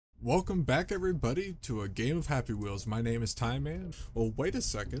Welcome back everybody to a game of Happy Wheels. My name is Time Man. Well, wait a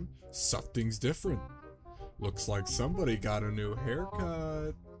second. Something's different. Looks like somebody got a new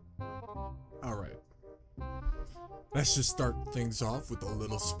haircut. Alright. Let's just start things off with a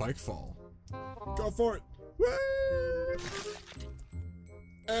little spike fall. Go for it. Woo!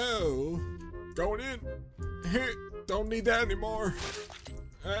 Oh. Going in. Don't need that anymore.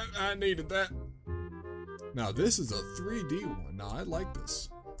 I needed that. Now this is a 3D one. Now I like this.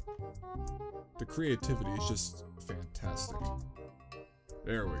 The creativity is just fantastic.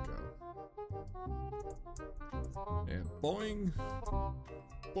 There we go. And boing.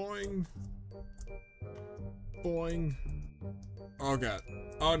 Boing. Boing. Oh god.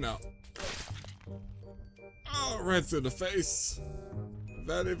 Oh no. Oh, right through the face.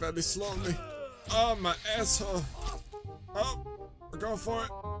 Very, very slowly. Oh, my asshole. Oh, we're going for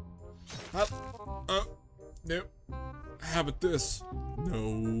it. Up. Oh, nope. How about this?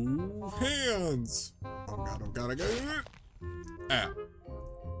 No hands. Oh god, oh god, I got it. Ah.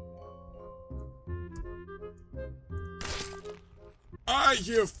 Are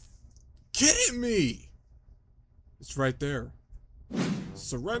you kidding me? It's right there.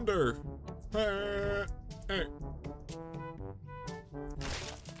 Surrender. Hey.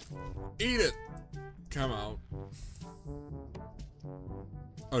 Eat it. Come on.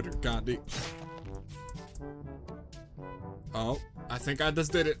 Oh dear, Gandhi. Oh, I think I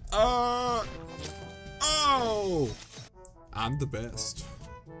just did it. Oh! I'm the best.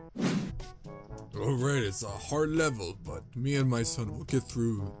 Alright, it's a hard level, but me and my son will get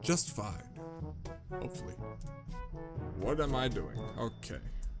through just fine. Hopefully. What am I doing? Okay.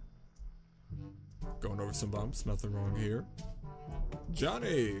 Going over some bumps, nothing wrong here.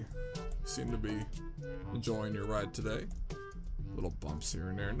 Johnny! Seem to be enjoying your ride today. Little bumps here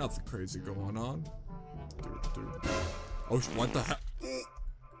and there, nothing crazy going on. Oh, what the heck?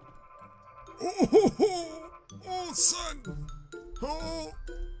 Oh, son! Oh!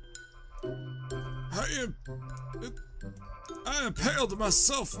 I impaled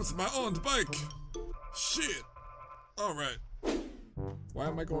myself with my own bike. Shit. Alright. Why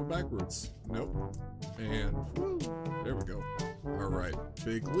am I going backwards? Nope. And there we go. Alright.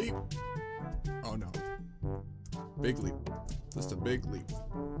 Big leap. Oh no. Big leap. Just a big leap.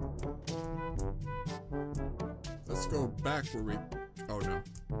 Let's go back where we... Oh no.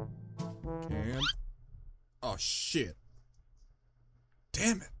 And... Oh shit.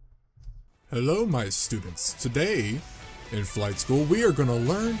 Damn it. Hello my students. Today, in flight school, we are gonna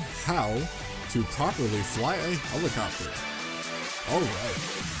learn how to properly fly a helicopter.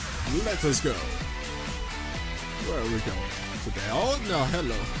 Alright. Let us go. Where are we going today? Oh no,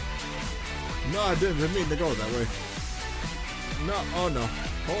 hello. No, I didn't mean to go that way. No, oh no.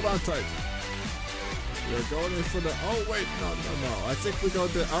 Hold on tight. We're going in for the... Oh wait, no. I think we go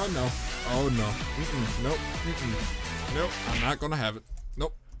to... Oh no. Oh no. Nope. Nope, I'm not gonna have it.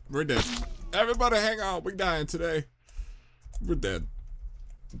 Nope, we're dead. Everybody hang on, we dying today. We're dead.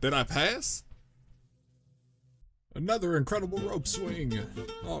 Did I pass? Another incredible rope swing.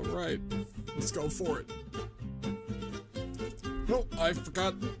 Alright, let's go for it. Oh, I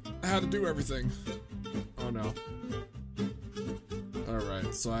forgot how to do everything. Oh no.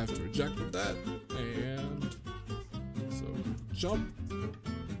 Alright, so I have to eject with that. And... So, jump.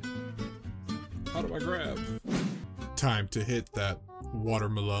 How do I grab? Time to hit that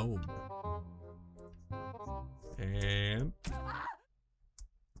watermelon. And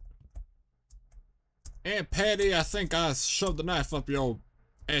Patty, I think I shoved the knife up your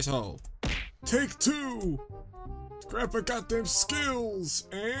asshole. Take two! Grab my goddamn skills!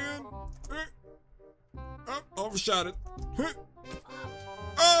 And... overshot it.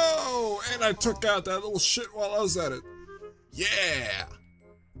 Oh! And I took out that little shit while I was at it. Yeah!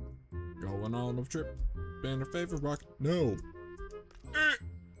 Going on a trip. Been a favor, rock. No.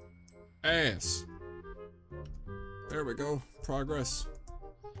 Ass. There we go. Progress.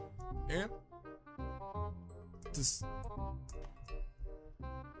 And just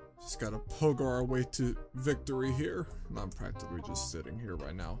gotta pogo our way to victory here. I'm practically just sitting here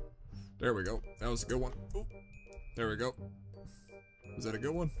right now. There we go. That was a good one. Ooh. There we go. Was that a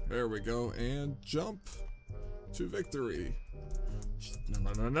good one? There we go. And jump to victory.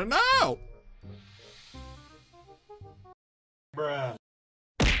 No! Bruh.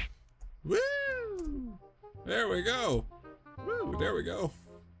 Woo! There we go. Woo! There we go.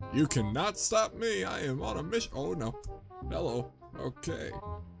 You cannot stop me. I am on a mission. Oh no. Hello. Okay.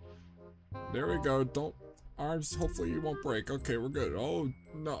 There we go. Don't arms. Hopefully you won't break. Okay, we're good. Oh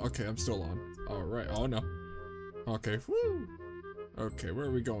no. Okay, I'm still on. All right. Oh no. Okay. Woo! Okay, where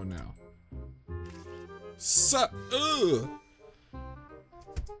are we going now? Sup? Ugh!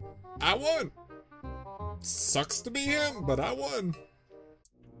 I won. Sucks to be him, but I won.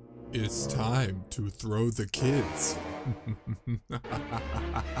 It's time to throw the kids.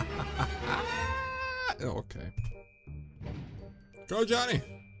 Okay. Go, Johnny.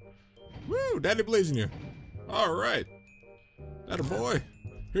 Woo, Daddy believes in you. All right. Atta boy.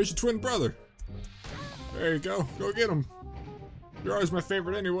 Here's your twin brother. There you go. Go get him. You're always my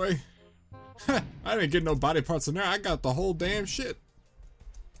favorite anyway. I didn't get no body parts in there. I got the whole damn shit.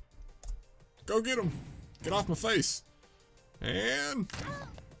 Go get him. Get off my face. And...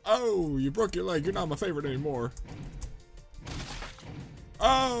 oh, you broke your leg. You're not my favorite anymore.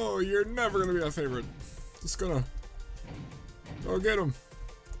 Oh, you're never gonna be my favorite. Just gonna... go get him.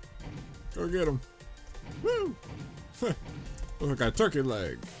 Go get him. Woo! Look like a turkey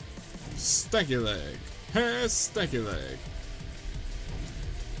leg. Stanky leg. Stanky leg.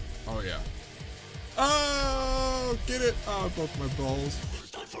 Oh, yeah. Oh, get it. Oh, I broke my balls.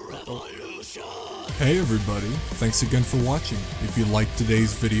 Hey everybody, thanks again for watching. If you liked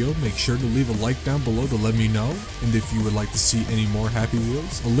today's video, make sure to leave a like down below to let me know. And if you would like to see any more Happy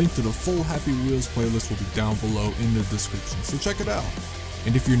Wheels, a link to the full Happy Wheels playlist will be down below in the description, so check it out.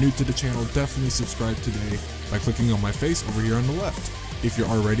 And if you're new to the channel, definitely subscribe today by clicking on my face over here on the left. If you're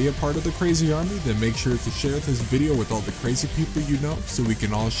already a part of the Crazy Army, then make sure to share this video with all the crazy people you know so we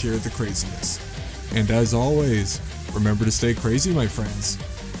can all share the craziness. And as always, remember to stay crazy, my friends.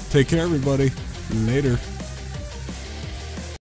 Take care, everybody. Later.